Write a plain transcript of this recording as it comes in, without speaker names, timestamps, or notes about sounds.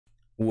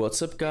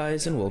What's up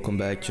guys, and welcome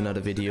back to another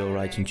video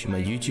right into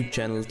my YouTube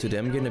channel. Today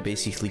I'm gonna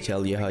basically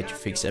tell you how to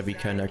fix every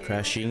kind of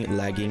crashing,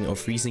 lagging or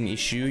freezing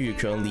issue you're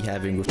currently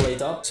having with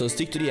PlayTop. So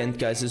stick to the end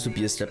guys, this will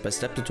be a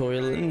step-by-step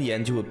tutorial, and in the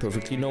end you will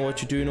perfectly know what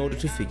to do in order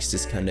to fix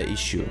this kind of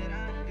issue.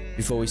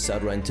 Before we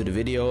start right into the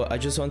video, I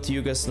just want to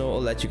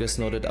let you guys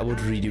know that I would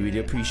really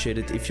appreciate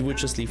it if you would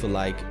just leave a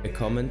like, a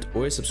comment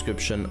or a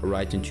subscription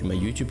right into my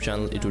YouTube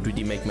channel. It would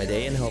really make my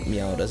day and help me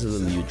out as a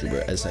little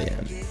YouTuber as I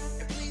am.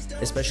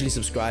 Especially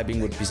subscribing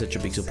would be such a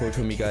big support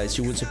for me guys.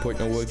 You would support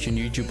my work on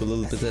YouTube a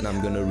little bit and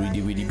I'm gonna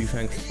really be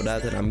thankful for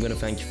that, and I'm gonna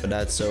thank you for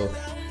that. So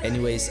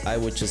anyways, I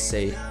would just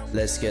say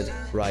let's get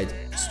right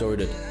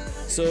started.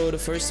 So the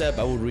first step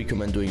I would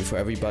recommend doing for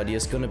everybody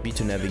is gonna be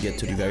to navigate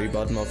to the very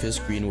bottom of your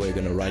screen, where you're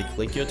gonna right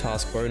click your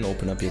taskbar and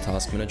open up your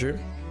task manager.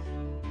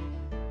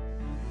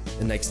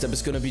 The next step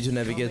is going to be to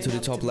navigate to the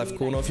top left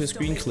corner of your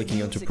screen,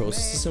 clicking onto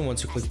processes, and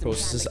once you click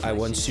processes, I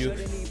want you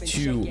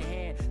to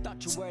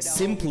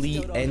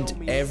simply end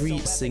every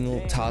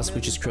single task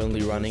which is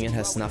currently running and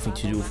has nothing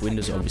to do with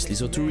Windows, obviously.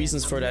 So two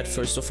reasons for that.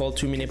 First of all,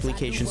 too many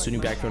applications, too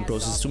many background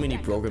processes, too many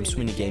programs, too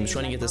many games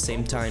running at the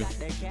same time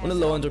on a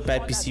low-end or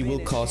bad PC will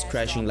cause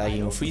crashing,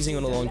 lagging or freezing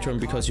on the long term,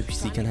 because your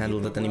PC can't handle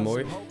that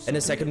anymore. And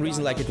the second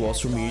reason, like it was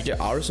for me, there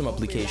are some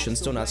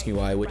applications, don't ask me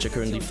why, which are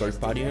currently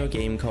third-party in your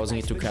game, causing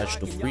it to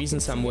crash or freeze in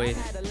some way.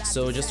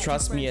 So just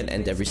trust me and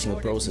end every single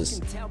process.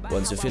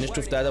 Once you're finished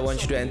with that, I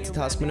want you to enter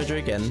Task Manager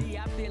again,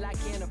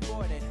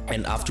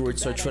 and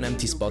afterwards search for an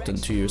empty spot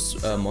onto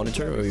your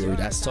monitor or your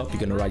desktop. You're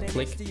gonna right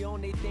click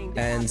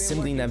and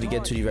simply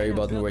navigate to the very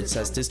bottom where it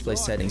says display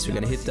settings. You're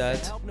gonna hit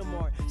that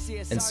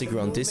and stick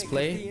around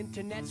display,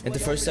 and the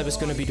first step is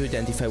gonna be to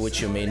identify which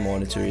your main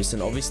monitor is,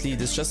 and obviously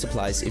this just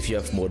applies if you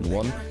have more than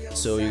one.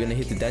 So you're gonna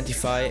hit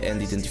identify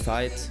and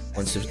identify it.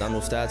 Once you're done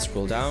with that,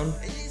 scroll down,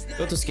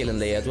 go to scale and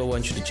layout, where I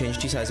want you to change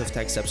the size of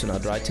text tabs and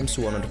other items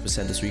to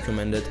 100% as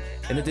recommended,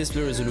 and the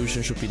display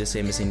resolution should be the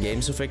same as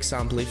in-game. So for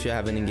example, if you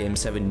have an in-game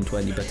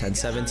 1720 by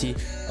 1070,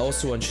 I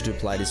also want you to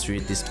apply this to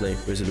your display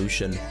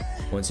resolution.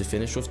 Once you're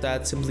finished with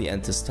that, simply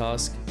end this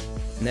task.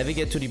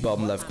 Navigate to the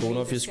bottom left corner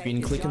of your screen,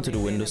 click into the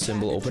Windows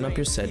symbol, open up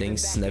your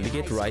settings,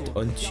 navigate right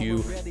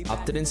onto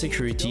Update and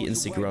Security and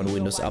stick around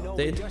Windows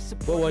Update,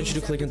 where I want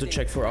you to click into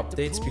check for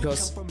updates,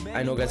 because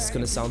I know guys it's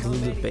gonna sound a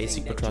little bit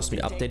basic, but trust me,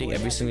 updating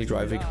every single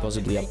driver you could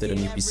possibly update on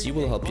your PC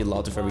will help you a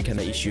lot with every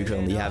kind of issue you're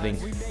currently having,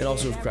 and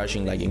also with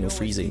crashing, lagging or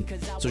freezing.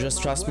 So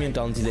just trust me and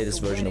download the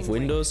latest version of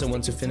Windows, and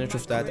once you're finished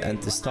with that,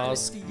 end this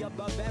task.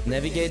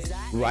 Navigate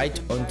right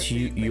onto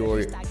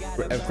your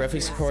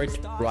graphics card,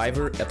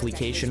 driver,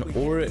 application,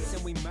 or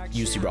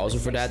use the browser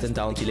for that, and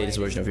download the latest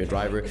version of your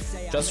driver,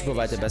 just to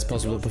provide the best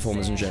possible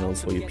performance in general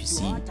for your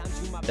PC.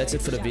 That's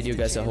it for the video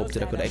guys. I hope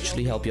that I could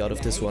actually help you out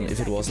of this one. If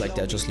it was like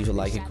that, just leave a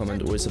like, a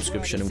comment or a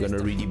subscription. I'm gonna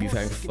really be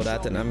thankful for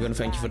that, and I'm gonna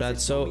thank you for that.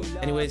 So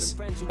anyways,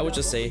 I would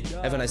just say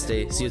have a nice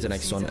day, see you at the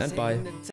next one, and bye.